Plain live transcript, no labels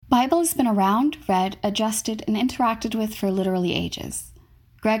Bible has been around, read, adjusted, and interacted with for literally ages.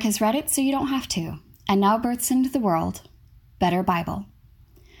 Greg has read it so you don't have to, and now births into the world, Better Bible.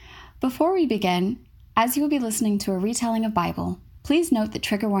 Before we begin, as you will be listening to a retelling of Bible, please note that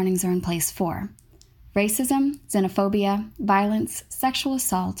trigger warnings are in place for racism, xenophobia, violence, sexual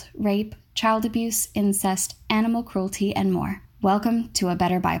assault, rape, child abuse, incest, animal cruelty, and more. Welcome to A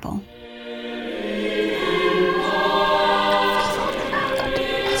Better Bible.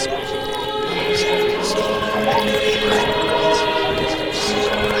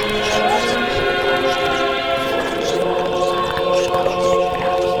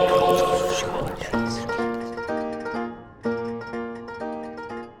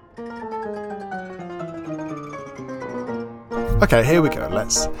 Okay, here we go.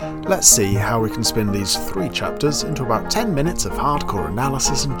 Let's see how we can spin these 3 chapters into about 10 minutes of hardcore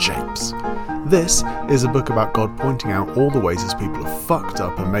analysis and japes. This is a book about God pointing out all the ways his people have fucked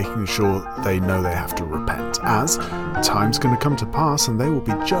up and making sure they know they have to repent, as time's going to come to pass and they will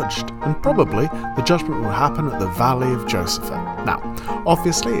be judged, and probably the judgment will happen at the Valley of Josaphat. Now,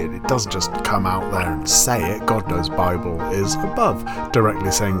 obviously it doesn't just come out there and say it. God knows Bible is above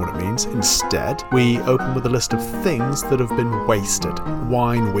directly saying what it means. Instead, we open with a list of things that have been wasted.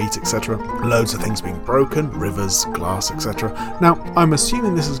 Wine, wheat, etc. Loads of things being broken, rivers, glass, etc. Now, I'm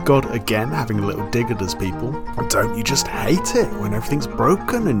assuming this is God again having a little dig at his people. Don't you just hate it when everything's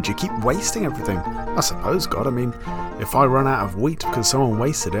broken and you keep wasting everything? I suppose, God, I mean, if I run out of wheat because someone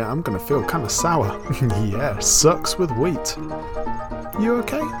wasted it, I'm going to feel kind of sour. Yeah, sucks with wheat. You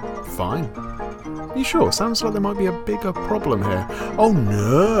okay? Fine. You sure? Sounds like there might be a bigger problem here. Oh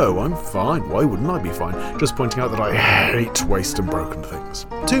no, I'm fine. Why wouldn't I be fine? Just pointing out that I hate waste and broken things.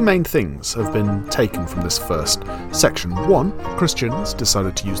 2 main things have been taken from this first section. 1, Christians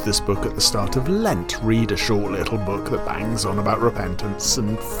decided to use this book at the start of Lent. Read a short little book that bangs on about repentance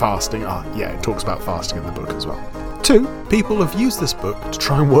and fasting. It talks about fasting in the book as well. 2, people have used this book to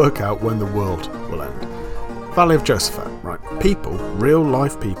try and work out when the world will end. Valley of Josaphat, right? People, real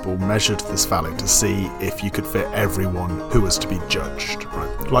life people, measured this valley to see if you could fit everyone who was to be judged,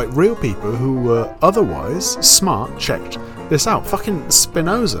 right? Like real people who were otherwise smart checked this out. Fucking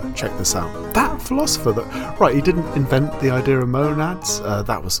Spinoza checked this out. That philosopher that, he didn't invent the idea of monads,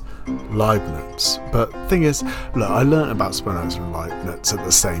 that was Leibniz. But thing is, look, I learnt about Spinoza and Leibniz at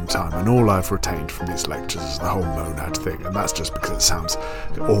the same time, and all I've retained from these lectures is the whole monad thing, and that's just because it sounds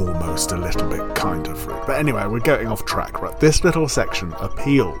almost a little bit kind of rude. But anyway, we're getting off track, right? This little section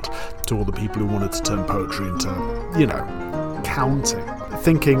appealed to all the people who wanted to turn poetry into, counting.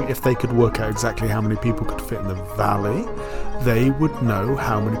 Thinking if they could work out exactly how many people could fit in the valley, they would know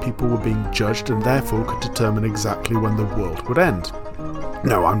how many people were being judged and therefore could determine exactly when the world would end.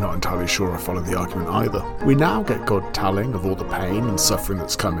 No, I'm not entirely sure I follow the argument either. We now get God telling of all the pain and suffering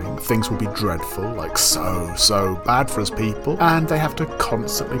that's coming. Things will be dreadful, like so bad for his people, and they have to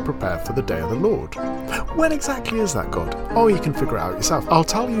constantly prepare for the day of the Lord. When exactly is that, God? Oh, you can figure it out yourself. I'll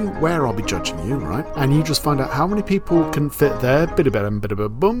tell you where I'll be judging you, right? And you just find out how many people can fit there,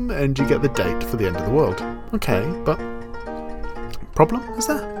 bidda-bam, and you get the date for the end of the world. Okay, but problem, is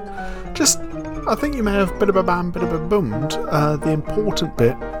there? I think you may have bidda-bam-boomed the important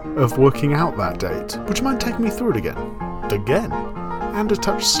bit of working out that date. Would you mind taking me through it again? Again? And a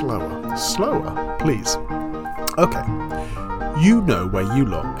touch slower. Slower, please. Okay. You know where you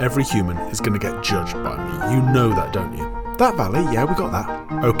lot, every human, is going to get judged by me. You know that, don't you? That valley, yeah, we got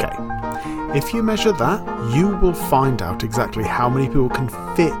that. Okay. If you measure that, you will find out exactly how many people can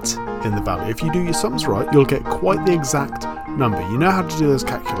fit in the valley. If you do your sums right, you'll get quite the exact number. You know how to do those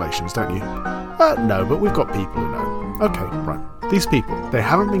calculations, don't you? No, but we've got people who know. Okay, right. These people, they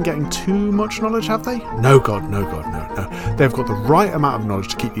haven't been getting too much knowledge, have they? No, God, no. They've got the right amount of knowledge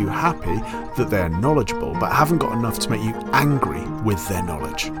to keep you happy that they're knowledgeable, but haven't got enough to make you angry with their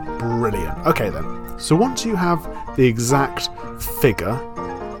knowledge. Brilliant. Okay then. So once you have the exact figure,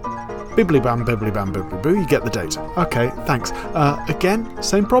 bibbly-bam, bibbly-boo, you get the date. Okay, thanks. Again,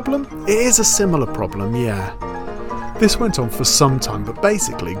 same problem? It is a similar problem, yeah. This went on for some time, but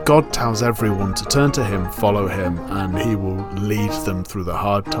basically God tells everyone to turn to him, follow him, and he will lead them through the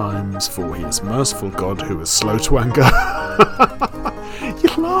hard times, for he is merciful God who is slow to anger.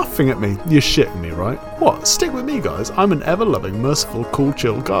 You're laughing at me. You're shitting me, right? What? Stick with me, guys. I'm an ever-loving, merciful, cool,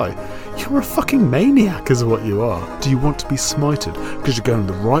 chill guy. You're a fucking maniac is what you are. Do you want to be smited? Because you're going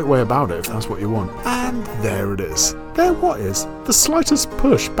the right way about it if that's what you want. And there it is. There what is? The slightest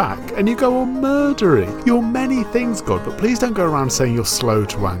push back and you go all murdery. You're many things, God, but please don't go around saying you're slow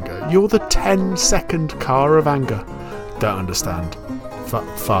to anger. You're the 10-second car of anger. Don't understand.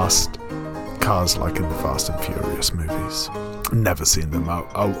 Fast cars like in the Fast and Furious movies. Never seen them.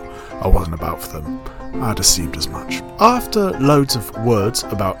 I wasn't about for them. I'd assumed as much. After loads of words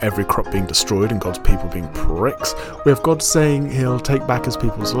about every crop being destroyed and God's people being pricks, we have God saying he'll take back his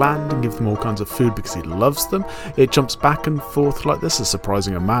people's land and give them all kinds of food because he loves them. It jumps back and forth like this, a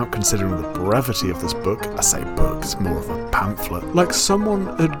surprising amount considering the brevity of this book. I say book, it's more of a pamphlet. Like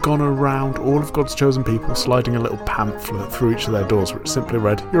someone had gone around all of God's chosen people sliding a little pamphlet through each of their doors where it simply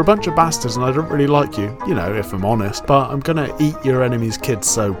read, "You're a bunch of bastards and I don't really like you, if I'm honest, but I'm gonna eat your enemy's kids,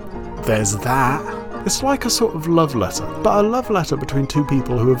 so there's that." It's like a sort of love letter, but a love letter between two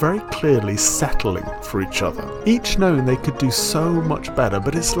people who are very clearly settling for each other, each knowing they could do so much better,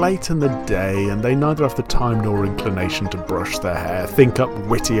 but it's late in the day and they neither have the time nor inclination to brush their hair, think up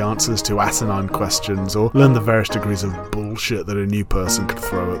witty answers to asinine questions, or learn the various degrees of bullshit that a new person could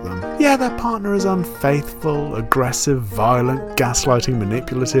throw at them. Yeah, their partner is unfaithful, aggressive, violent, gaslighting,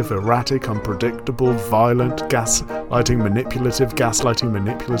 manipulative, erratic, unpredictable, violent, gaslighting, manipulative,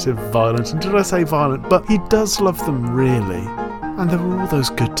 violent, and did I say violent? But he does love them really, and there were all those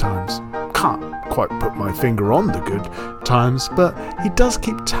good times. Can't quite put my finger on the good times, but he does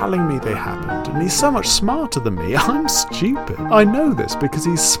keep telling me they happened, and he's so much smarter than me. I'm stupid. I know this because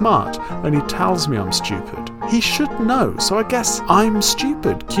he's smart, and he tells me I'm stupid. He should know, so I guess I'm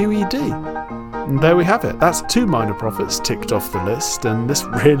stupid, QED. And there we have it. That's 2 minor prophets ticked off the list, and this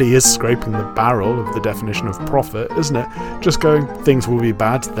really is scraping the barrel of the definition of prophet, isn't it? Just going, things will be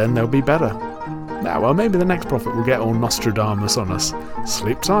bad, then they'll be better. Now, well, maybe the next prophet will get all Nostradamus on us.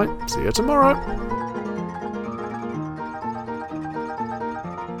 Sleep tight. See you tomorrow.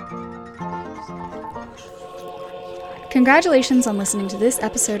 Congratulations on listening to this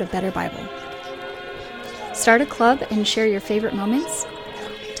episode of Better Bible. Start a club and share your favorite moments.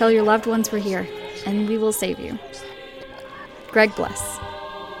 Tell your loved ones we're here, and we will save you. Greg bless.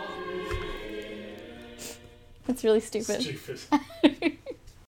 That's really stupid.